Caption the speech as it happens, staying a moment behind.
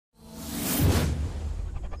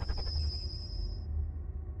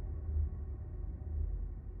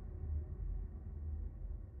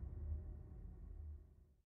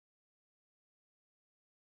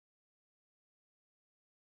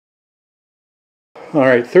All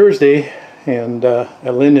right, Thursday, and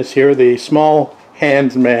Lynn is here, the small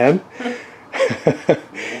hands man.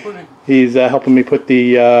 He's helping me put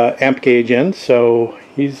the amp gauge in, so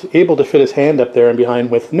he's able to fit his hand up there and behind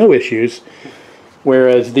with no issues,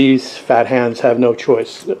 whereas these fat hands have no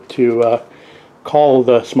choice to call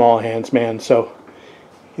the small hands man. So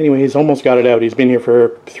anyway, he's almost got it out. He's been here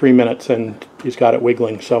for 3 minutes and he's got it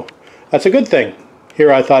wiggling, so that's a good thing.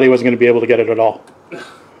 Here I thought he wasn't going to be able to get it at all.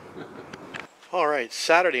 Alright,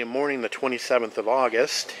 Saturday morning the 27th of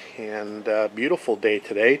August, and beautiful day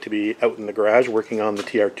today to be out in the garage working on the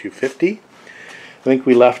TR250. I think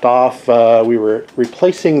we left off, we were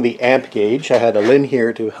replacing the amp gauge. I had a Lynn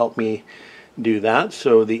here to help me do that.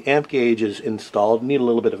 So the amp gauge is installed. Need a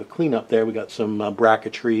little bit of a cleanup there. We got some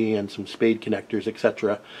bracketry and some spade connectors,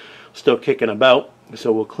 etc. still kicking about.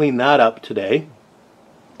 So we'll clean that up today.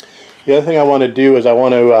 The other thing I want to do is I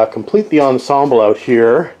want to complete the ensemble out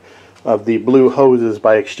here of the blue hoses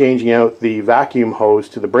by exchanging out the vacuum hose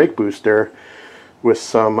to the brake booster with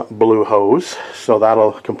some blue hose. So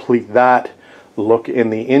that'll complete that look in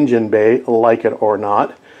the engine bay, like it or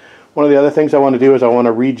not. One of the other things I want to do is I want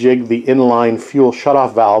to rejig the inline fuel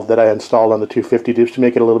shutoff valve that I installed on the 250 just to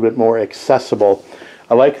make it a little bit more accessible.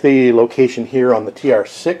 I like the location here on the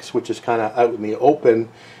TR6, which is kind of out in the open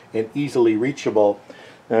and easily reachable.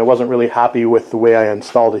 And I wasn't really happy with the way I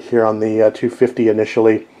installed it here on the 250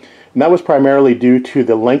 initially. And that was primarily due to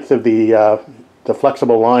the length of the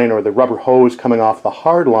flexible line, or the rubber hose coming off the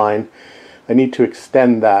hard line. I need to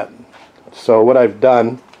extend that. So what I've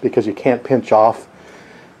done, because you can't pinch off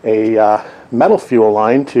a metal fuel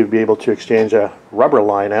line to be able to exchange a rubber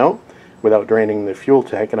line out without draining the fuel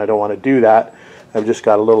tank, and I don't want to do that, I've just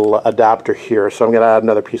got a little adapter here. So I'm going to add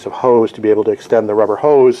another piece of hose to be able to extend the rubber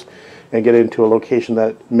hose and get it into a location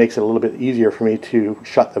that makes it a little bit easier for me to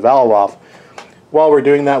shut the valve off. While we're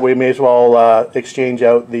doing that, we may as well exchange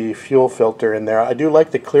out the fuel filter in there. I do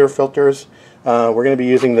like the clear filters. We're going to be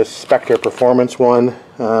using the Spectre Performance one.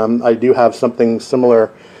 I do have something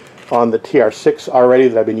similar on the TR6 already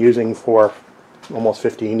that I've been using for almost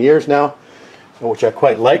 15 years now, which I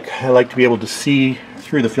quite like. I like to be able to see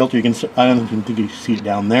through the filter. You can, I don't think you can see it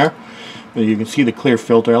down there, but you can see the clear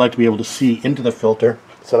filter. I like to be able to see into the filter,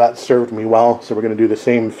 so that served me well. So we're going to do the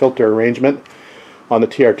same filter arrangement on the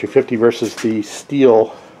TR250 versus the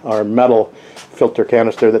steel or metal filter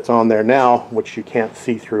canister that's on there now, which you can't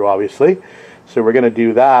see through obviously. So we're going to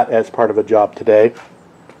do that as part of a job today.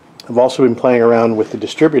 I've also been playing around with the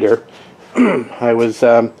distributor. I was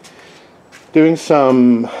doing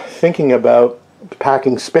some thinking about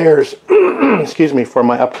packing spares excuse me, for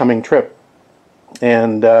my upcoming trip,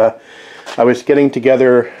 and I was getting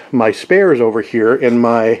together my spares over here in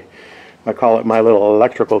my, I call it my little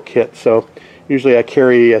electrical kit. So usually I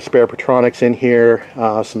carry spare Patronics in here,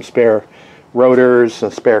 some spare rotors,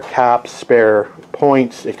 some spare caps, spare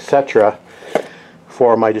points, etc.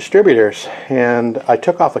 for my distributors. And I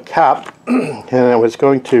took off a cap and I was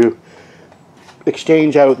going to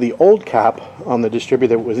exchange out the old cap on the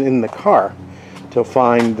distributor that was in the car to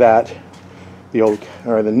find that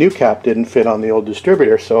the new cap didn't fit on the old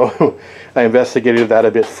distributor. So I investigated that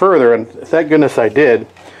a bit further, and thank goodness I did.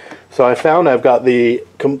 So I found I've got the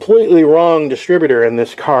completely wrong distributor in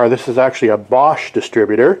this car. This is actually a Bosch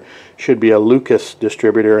distributor. Should be a Lucas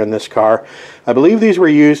distributor in this car. I believe these were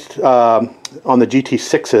used on the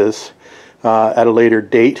GT6s at a later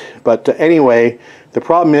date. But anyway, the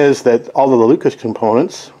problem is that all of the Lucas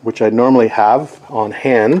components, which I normally have on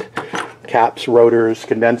hand, caps, rotors,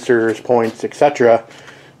 condensers, points, etc.,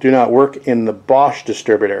 do not work in the Bosch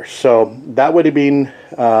distributor. So that would have been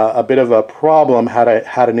a bit of a problem had I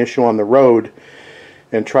had an issue on the road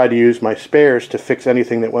and tried to use my spares to fix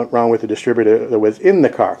anything that went wrong with the distributor that was in the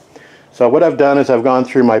car. So what I've done is I've gone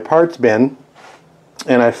through my parts bin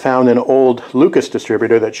and I found an old Lucas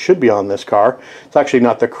distributor that should be on this car. It's actually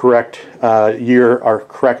not the correct year, or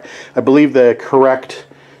correct, I believe the correct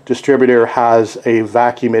distributor has a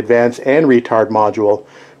vacuum advance and retard module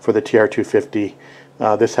for the TR250.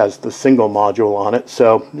 This has the single module on it,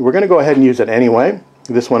 so we're going to go ahead and use it anyway.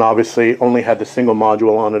 This one obviously only had the single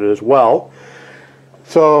module on it as well.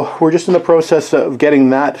 So we're just in the process of getting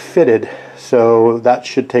that fitted, so that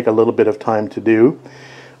should take a little bit of time to do.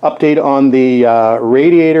 Update on the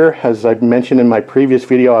radiator. As I mentioned in my previous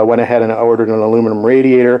video, I went ahead and ordered an aluminum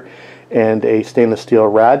radiator and a stainless steel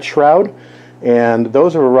rad shroud. And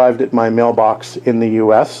those have arrived at my mailbox in the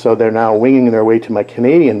US, so they're now winging their way to my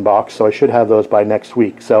Canadian box, so I should have those by next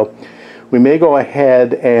week. So we may go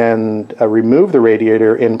ahead and remove the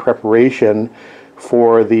radiator in preparation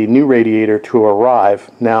for the new radiator to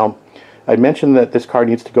arrive. Now, I mentioned that this car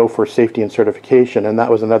needs to go for safety and certification, and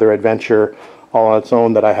that was another adventure all on its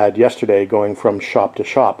own that I had yesterday going from shop to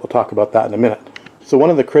shop. We'll talk about that in a minute. So one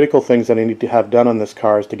of the critical things that I need to have done on this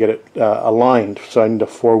car is to get it aligned. So I need a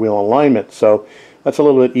four-wheel alignment. So that's a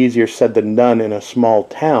little bit easier said than done in a small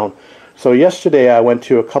town. So yesterday I went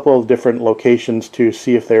to a couple of different locations to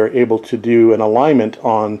see if they were able to do an alignment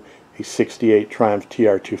on a 68 Triumph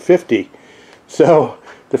TR250. So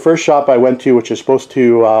the first shop I went to, which is supposed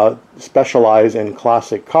to specialize in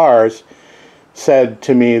classic cars, said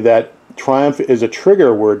to me that Triumph is a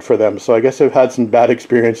trigger word for them. So I guess I've had some bad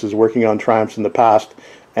experiences working on Triumphs in the past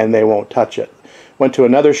and they won't touch it. Went to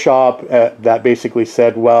another shop that basically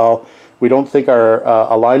said, well, we don't think our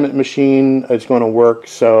alignment machine is going to work,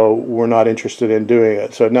 so we're not interested in doing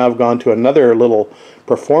it. So now I've gone to another little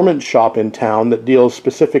performance shop in town that deals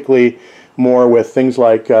specifically more with things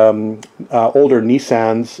like older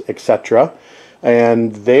Nissans, etc.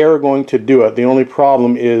 And they are going to do it. The only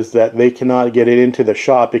problem is that they cannot get it into the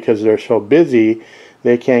shop because they're so busy.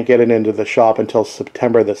 They can't get it into the shop until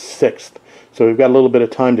September the 6th. So we've got a little bit of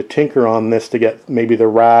time to tinker on this to get maybe the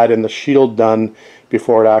rad and the shield done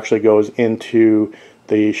before it actually goes into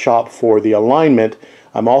the shop for the alignment.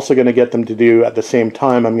 I'm also going to get them to do, at the same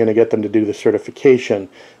time, I'm going to get them to do the certification.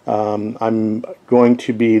 I'm going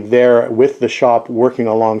to be there with the shop working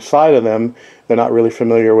alongside of them. They're not really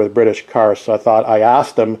familiar with British cars, so I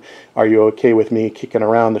asked them, are you okay with me kicking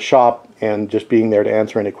around the shop and just being there to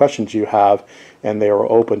answer any questions you have? And they were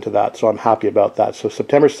open to that, so I'm happy about that. So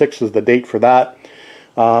September 6th is the date for that.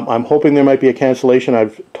 I'm hoping there might be a cancellation.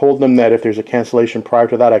 I've told them that if there's a cancellation prior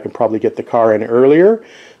to that, I can probably get the car in earlier,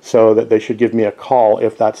 so that they should give me a call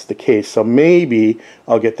if that's the case. So maybe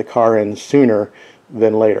I'll get the car in sooner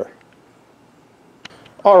than later.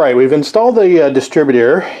 Alright, we've installed the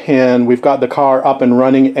distributor and we've got the car up and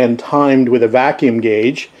running and timed with a vacuum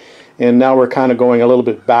gauge, and now we're kind of going a little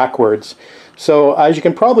bit backwards. So as you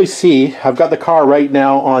can probably see, I've got the car right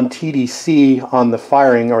now on TDC on the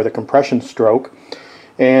firing or the compression stroke,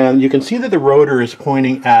 and you can see that the rotor is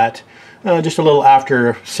pointing at just a little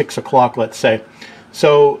after 6 o'clock, let's say.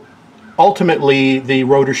 So ultimately the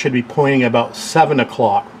rotor should be pointing about 7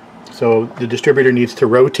 o'clock. So the distributor needs to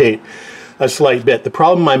rotate a slight bit. The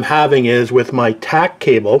problem I'm having is with my tack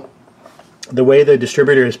cable, the way the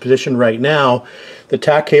distributor is positioned right now, the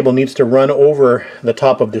tack cable needs to run over the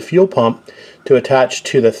top of the fuel pump to attach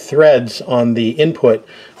to the threads on the input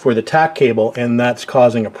for the tack cable, and that's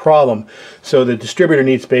causing a problem. So the distributor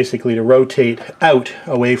needs basically to rotate out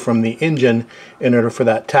away from the engine in order for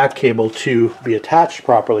that tack cable to be attached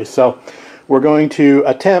properly. So we're going to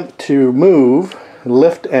attempt to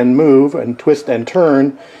lift and twist and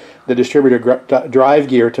turn the distributor drive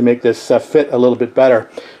gear to make this fit a little bit better.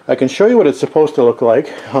 I can show you what it's supposed to look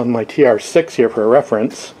like on my TR6 here for a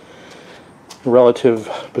reference. Relative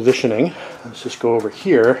positioning. Let's just go over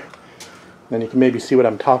here, then you can maybe see what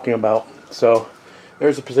I'm talking about. So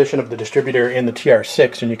there's the position of the distributor in the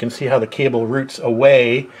TR6, and you can see how the cable routes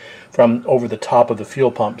away from over the top of the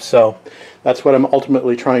fuel pump. So that's what I'm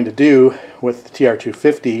ultimately trying to do with the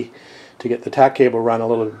TR250, to get the tack cable run a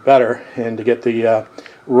little bit better and to get the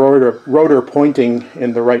rotor pointing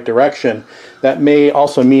in the right direction. That may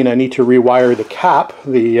also mean I need to rewire the cap,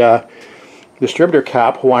 the distributor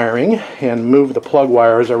cap wiring, and move the plug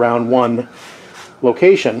wires around one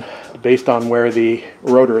location based on where the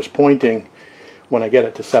rotor is pointing when I get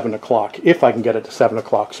it to 7 o'clock, if I can get it to 7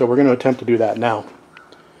 o'clock. So we're going to attempt to do that now.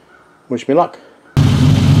 Wish me luck.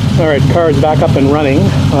 Alright, car is back up and running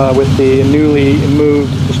with the newly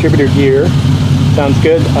moved distributor gear. Sounds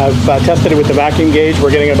good. I've tested it with the vacuum gauge.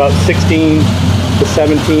 We're getting about 16 to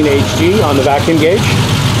 17 Hg on the vacuum gauge.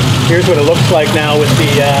 Here's what it looks like now with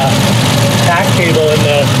the tack cable in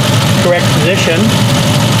the correct position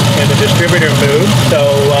and the distributor moved. So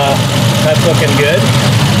that's looking good.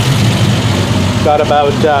 Got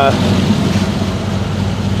about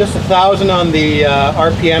just 1,000 on the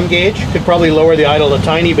RPM gauge. Could probably lower the idle a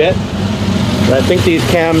tiny bit, but I think these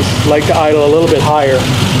cams like to idle a little bit higher.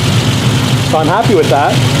 So I'm happy with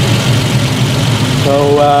that.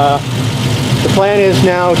 So the plan is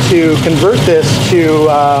now to convert this to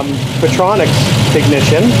Petronix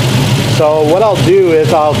ignition. So what I'll do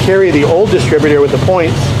is I'll carry the old distributor with the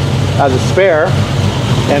points as a spare,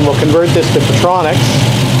 and we'll convert this to Petronix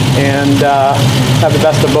and have the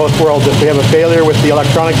best of both worlds. If we have a failure with the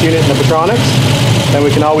electronics unit and the Petronix, then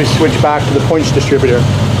we can always switch back to the points distributor.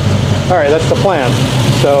 Alright, that's the plan.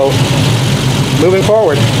 So, moving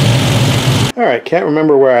forward. Alright, can't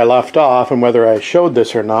remember where I left off and whether I showed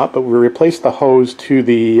this or not, but we replaced the hose to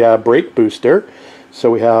the brake booster.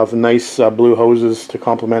 So we have nice blue hoses to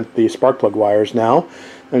complement the spark plug wires now.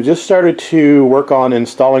 I've just started to work on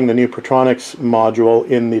installing the new Petronix module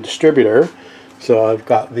in the distributor. So I've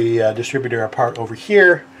got the distributor apart over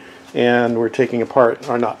here, and we're taking apart,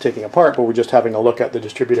 or not taking apart, but we're just having a look at the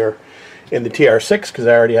distributor in the TR6 because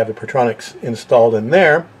I already have the Pertronics installed in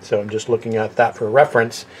there. So I'm just looking at that for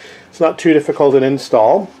reference. It's not too difficult to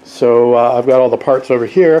install. So I've got all the parts over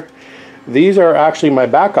here. These are actually my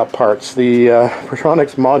backup parts. The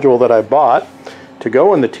Pertronics module that I bought to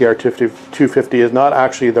go in the TR250 is not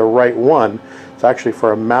actually the right one. It's actually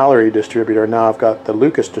for a Mallory distributor. Now I've got the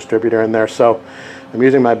Lucas distributor in there, so I'm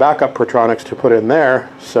using my backup Pertronics to put in there.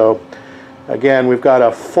 So again, we've got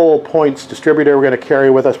a full points distributor we're going to carry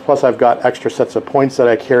with us, plus I've got extra sets of points that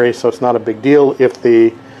I carry, so it's not a big deal if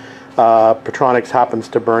the Pertronics happens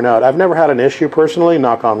to burn out. I've never had an issue personally,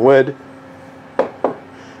 knock on wood,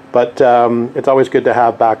 but it's always good to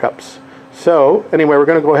have backups. So anyway, we're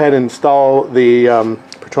going to go ahead and install the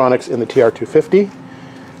Pertronics in the TR250,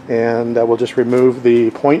 and we'll just remove the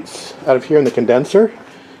points out of here in the condenser,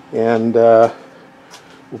 and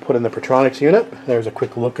we'll put in the Pertronics unit. There's a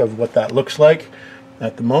quick look of what that looks like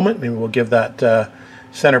at the moment. Maybe we'll give that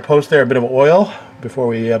center post there a bit of oil before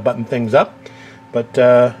we button things up, but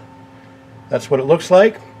that's what it looks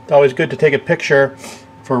like. It's always good to take a picture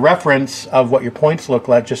for reference of what your points look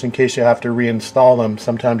like, just in case you have to reinstall them.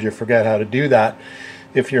 Sometimes you forget how to do that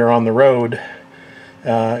if you're on the road.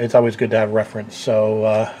 It's always good to have reference. So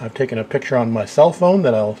I've taken a picture on my cell phone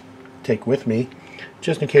that I'll take with me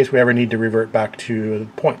just in case we ever need to revert back to the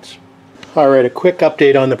points. Alright, a quick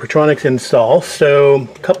update on the Pertronics install. So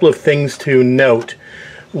a couple of things to note.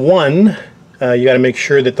 One, you got to make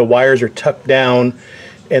sure that the wires are tucked down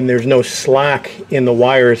and there's no slack in the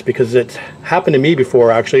wires, because it's happened to me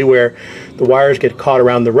before actually, where the wires get caught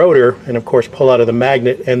around the rotor and of course pull out of the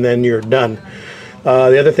magnet and then you're done.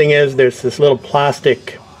 The other thing is there's this little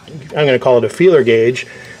plastic, I'm going to call it a feeler gauge,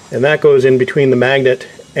 and that goes in between the magnet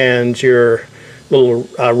and your little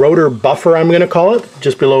rotor buffer, I'm going to call it.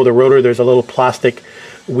 Just below the rotor there's a little plastic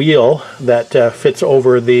wheel that fits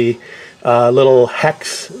over the little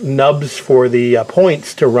hex nubs for the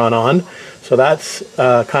points to run on. So that's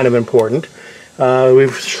kind of important.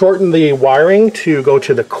 We've shortened the wiring to go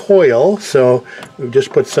to the coil, so we've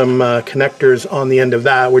just put some connectors on the end of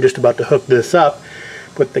that. We're just about to hook this up,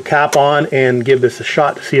 put the cap on, and give this a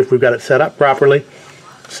shot to see if we've got it set up properly.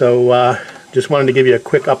 So just wanted to give you a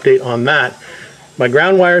quick update on that. My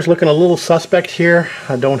ground wire is looking a little suspect here.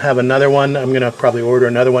 I don't have another one. I'm going to probably order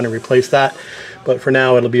another one and replace that, but for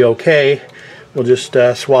now it'll be okay. We'll just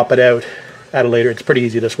swap it out at a later. It's pretty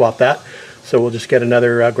easy to swap that. So we'll just get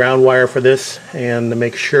another ground wire for this and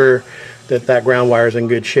make sure that that ground wire is in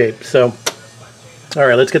good shape. So, all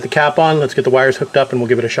right, let's get the cap on, let's get the wires hooked up, and we'll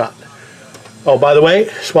give it a shot. Oh, by the way,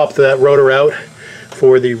 swapped that rotor out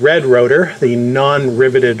for the red rotor, the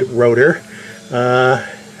non-riveted rotor.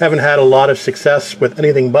 Haven't had a lot of success with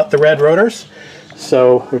anything but the red rotors,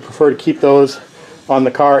 so we prefer to keep those on the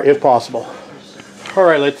car if possible.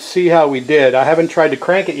 Alright, let's see how we did. I haven't tried to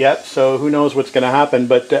crank it yet, so who knows what's going to happen,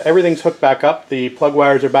 but everything's hooked back up. The plug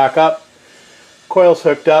wires are back up, coil's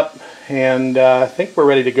hooked up, and I think we're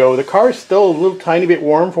ready to go. The car is still a little tiny bit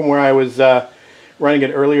warm from where I was running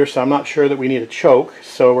it earlier, so I'm not sure that we need a choke,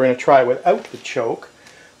 so we're going to try it without the choke.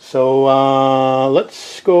 So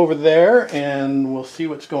let's go over there and we'll see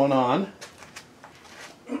what's going on.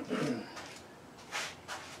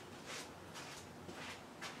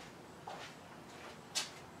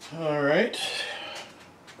 Alright,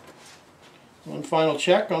 one final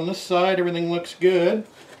check on this side, everything looks good.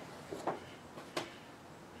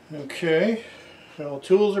 Okay, so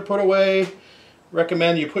tools are put away.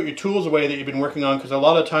 Recommend you put your tools away that you've been working on, because a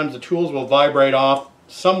lot of times the tools will vibrate off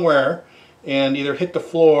somewhere and either hit the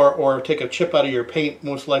floor or take a chip out of your paint.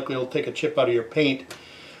 Most likely it'll take a chip out of your paint.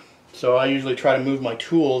 So I usually try to move my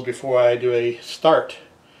tools before I do a start.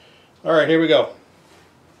 Alright, here we go.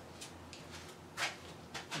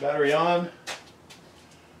 Battery on.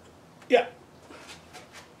 Yeah.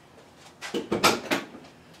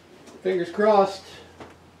 Fingers crossed.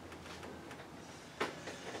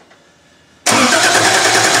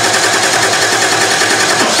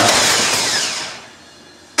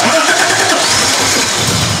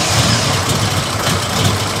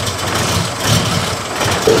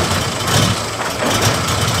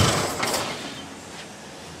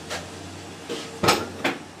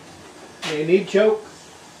 May need choke.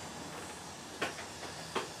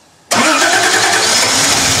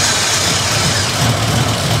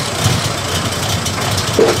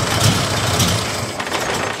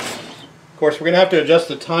 Of course, we're going to have to adjust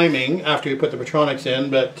the timing after you put the Pertronics in,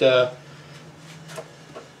 but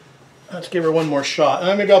let's give her one more shot.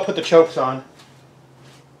 And maybe I'll put the chokes on.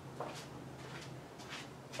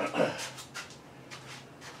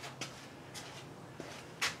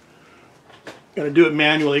 Going to do it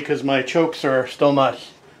manually because my chokes are still not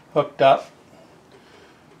hooked up.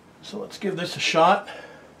 So let's give this a shot.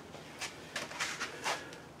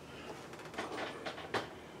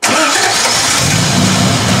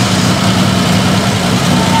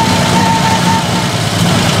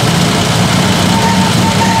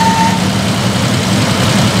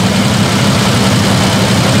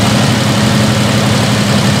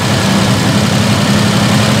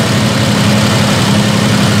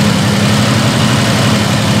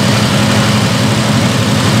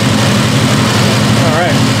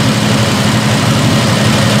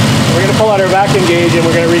 pull out our vacuum gauge and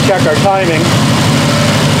we're going to recheck our timing.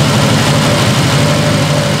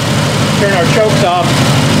 Turn our chokes off.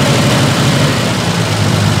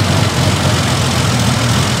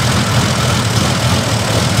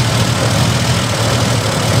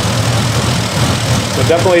 So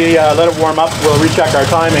definitely let it warm up. We'll recheck our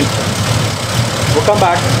timing. We'll come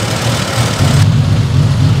back.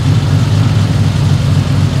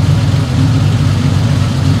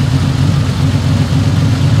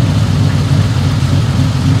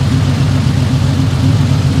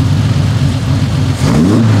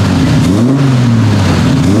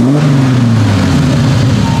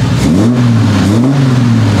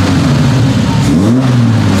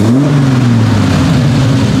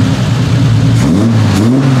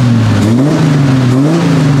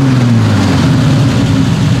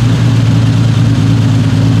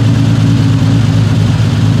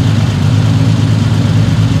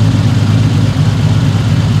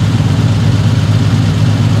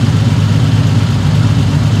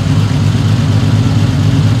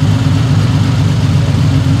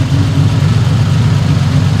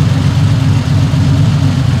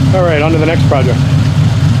 Alright, on to the next project.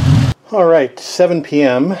 Alright, 7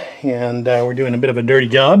 p.m. and we're doing a bit of a dirty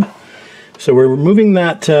job. So we're removing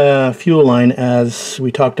that fuel line as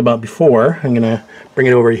we talked about before. I'm going to bring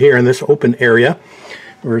it over here in this open area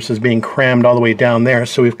versus being crammed all the way down there.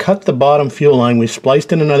 So we've cut the bottom fuel line, we've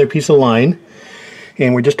spliced in another piece of line,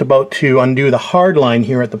 and we're just about to undo the hard line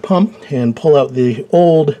here at the pump and pull out the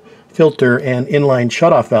old filter and inline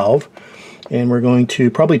shutoff valve. And we're going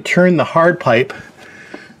to probably turn the hard pipe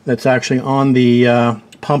that's actually on the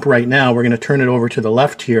pump right now. We're going to turn it over to the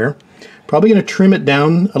left here. Probably going to trim it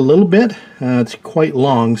down a little bit. It's quite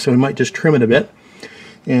long, so we might just trim it a bit.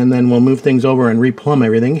 And then we'll move things over and replumb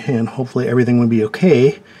everything, and hopefully everything will be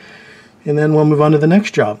okay. And then we'll move on to the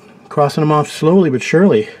next job. Crossing them off slowly but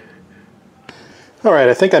surely. Alright,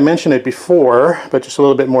 I think I mentioned it before, but just a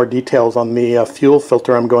little bit more details on the fuel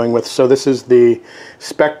filter I'm going with. So this is the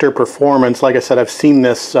Spectre Performance. Like I said, I've seen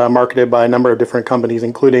this marketed by a number of different companies,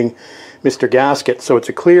 including Mr. Gasket. So it's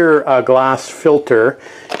a clear glass filter,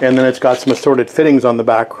 and then it's got some assorted fittings on the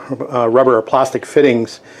back, rubber or plastic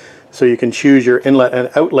fittings, so you can choose your inlet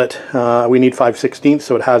and outlet. We need 5/16,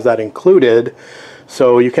 so it has that included.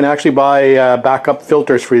 So you can actually buy backup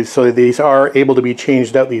filters for these, so these are able to be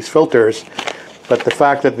changed out, these filters. But the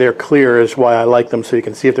fact that they're clear is why I like them, so you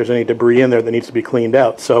can see if there's any debris in there that needs to be cleaned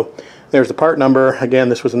out. So there's the part number. Again,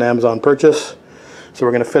 this was an Amazon purchase. So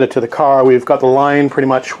we're going to fit it to the car. We've got the line pretty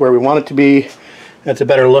much where we want it to be. That's a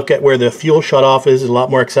better look at where the fuel shutoff is. It's a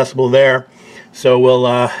lot more accessible there. So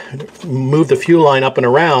we'll move the fuel line up and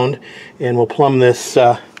around, and we'll plumb this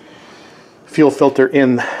fuel filter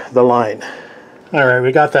in the line. Alright,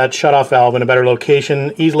 we got that shutoff valve in a better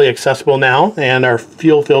location, easily accessible now, and our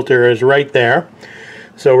fuel filter is right there.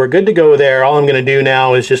 So we're good to go there. All I'm going to do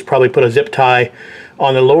now is just probably put a zip tie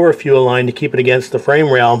on the lower fuel line to keep it against the frame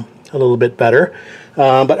rail a little bit better.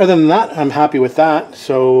 But other than that, I'm happy with that.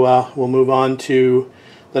 So we'll move on to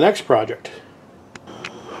the next project.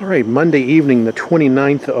 Alright, Monday evening, the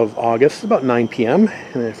 29th of August, about 9 p.m.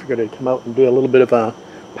 And I figured I'd come out and do a little bit of a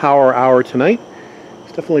power hour tonight.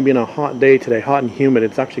 It's definitely been a hot day today, hot and humid.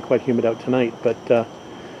 It's actually quite humid out tonight, but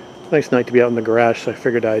nice night to be out in the garage, so I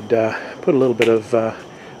figured I'd put a little bit of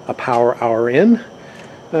a power hour in.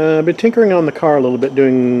 I've been tinkering on the car a little bit,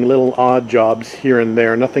 doing little odd jobs here and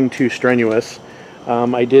there, nothing too strenuous.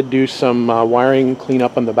 I did do some wiring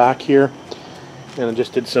cleanup on the back here, and I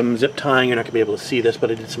just did some zip tying. You're not going to be able to see this,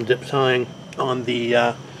 but I did some zip tying on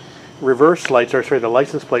the reverse lights, or sorry, the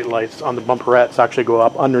license plate lights on the bumperettes actually go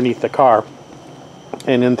up underneath the car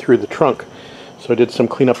and in through the trunk. So I did some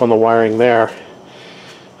cleanup on the wiring there.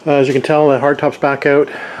 As you can tell, the hardtop's back out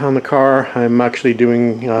on the car. I'm actually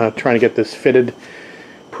doing trying to get this fitted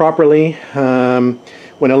properly.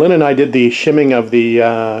 When Alina and I did the shimming of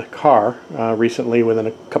the car recently, within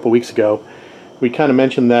a couple weeks ago, we kind of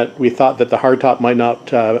mentioned that we thought that the hardtop might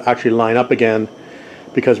not actually line up again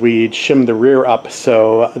because we shimmed the rear up,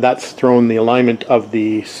 so that's thrown the alignment of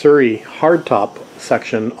the Surrey hardtop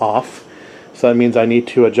section off. so that means I need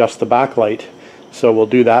to adjust the backlight. So we'll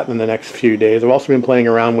do that in the next few days. I've also been playing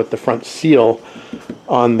around with the front seal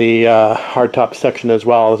on the hardtop section as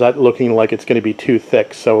well. Is that looking like it's going to be too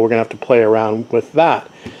thick? So we're going to have to play around with that.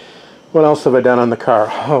 What else have I done on the car?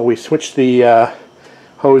 Oh, we switched the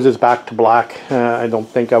hoses back to black. I don't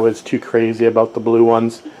think I was too crazy about the blue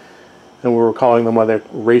ones. And we were calling them, whether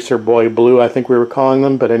Racer Boy Blue, I think we were calling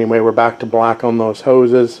them. But anyway, we're back to black on those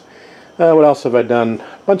hoses. What else have I done?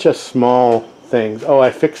 A bunch of small things. Oh,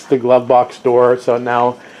 I fixed the glove box door, so it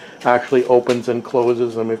now actually opens and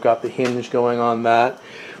closes, and we've got the hinge going on that.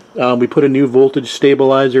 We put a new voltage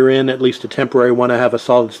stabilizer in, at least a temporary one. I have a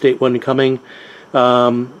solid state one coming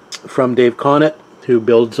from Dave Connett, who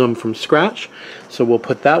builds them from scratch. So we'll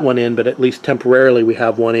put that one in, but at least temporarily we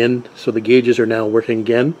have one in, so the gauges are now working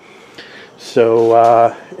again.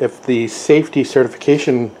 So if the safety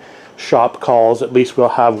certification shop calls, at least we'll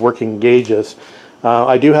have working gauges.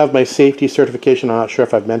 I do have my safety certification. I'm not sure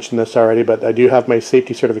if I've mentioned this already, but I do have my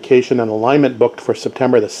safety certification and alignment booked for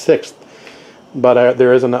September the 6th. But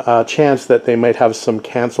there is a chance that they might have some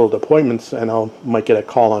canceled appointments, and I might get a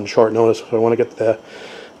call on short notice. So I want to get the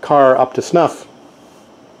car up to snuff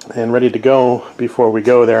and ready to go before we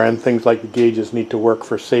go there. And things like the gauges need to work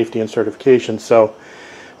for safety and certification. So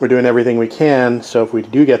we're doing everything we can. So if we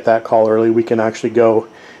do get that call early, we can actually go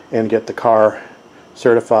and get the car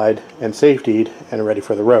certified and safetied and ready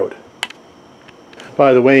for the road.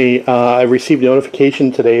 By the way, I received a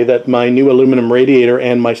notification today that my new aluminum radiator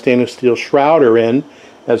and my stainless steel shroud are in,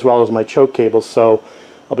 as well as my choke cables, so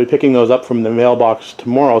I'll be picking those up from the mailbox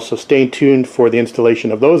tomorrow, so stay tuned for the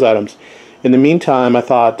installation of those items. In the meantime, I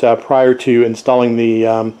thought prior to installing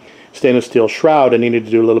the stainless steel shroud, I needed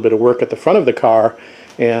to do a little bit of work at the front of the car,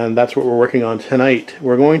 and that's what we're working on tonight.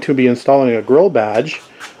 We're going to be installing a grill badge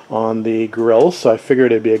on the grill, so I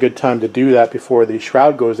figured it'd be a good time to do that before the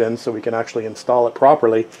shroud goes in, so we can actually install it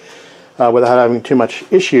properly without having too much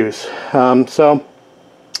issues. So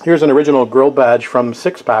here's an original grill badge from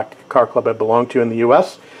Six Pack car club I belong to in the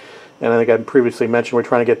US, and I think I previously mentioned we're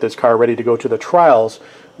trying to get this car ready to go to the trials,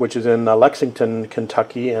 which is in Lexington,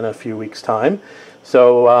 Kentucky in a few weeks time.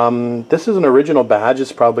 So this is an original badge.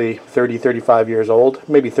 It's probably 35 years old,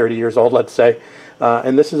 maybe 30 years old, let's say.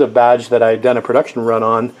 And this is a badge that I'd done a production run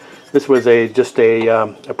on. This was just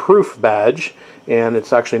a proof badge, and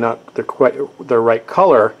it's actually not quite the right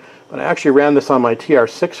color. But I actually ran this on my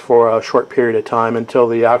TR6 for a short period of time until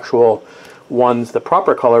the actual ones, the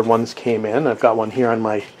proper colored ones, came in. I've got one here on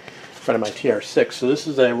my front of my TR6. So this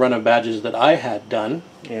is a run of badges that I had done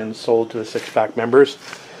and sold to the Six Pack members.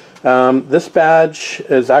 This badge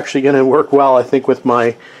is actually going to work well, I think, with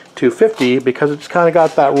my 250 because it's kind of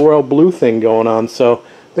got that royal blue thing going on. So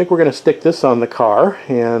I think we're going to stick this on the car,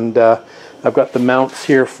 and I've got the mounts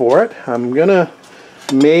here for it. I'm going to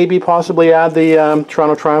maybe possibly add the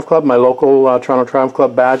Toronto Triumph Club, my local Toronto Triumph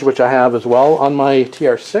Club badge, which I have as well on my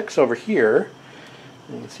TR6 over here.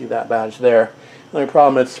 You can see that badge there. The only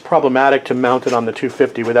problem, it's problematic to mount it on the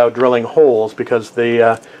 250 without drilling holes because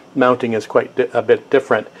the mounting is quite a bit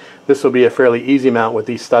different. This will be a fairly easy mount with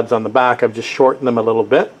these studs on the back. I've just shortened them a little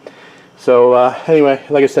bit. So anyway,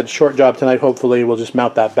 like I said, short job tonight. Hopefully we'll just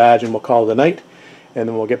mount that badge and we'll call it a night. And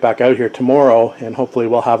then we'll get back out here tomorrow, and hopefully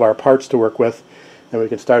we'll have our parts to work with, and we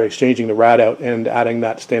can start exchanging the rad out and adding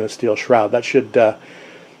that stainless steel shroud. That should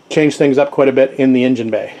change things up quite a bit in the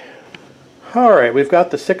engine bay. Alright, we've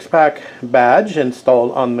got the six-pack badge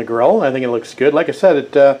installed on the grill. I think it looks good. Like I said,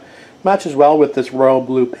 it matches well with this royal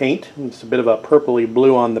blue paint. It's a bit of a purpley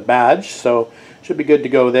blue on the badge, so should be good to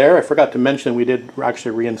go there. I forgot to mention we did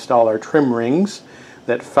actually reinstall our trim rings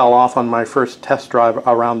that fell off on my first test drive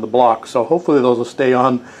around the block, so hopefully those will stay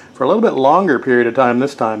on for a little bit longer period of time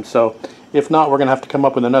this time. So if not, we're going to have to come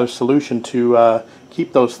up with another solution to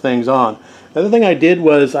keep those things on. The other thing I did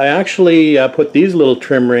was I actually put these little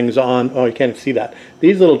trim rings on. Oh, you can't see that.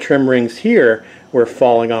 These little trim rings here were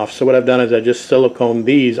falling off. So what I've done is I just silicone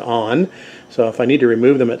these on. So if I need to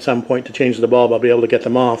remove them at some point to change the bulb, I'll be able to get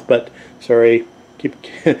them off. But sorry,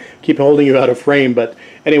 keep holding you out of frame. But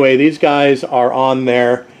anyway, these guys are on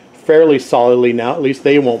there fairly solidly now. At least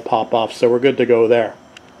they won't pop off. So we're good to go there.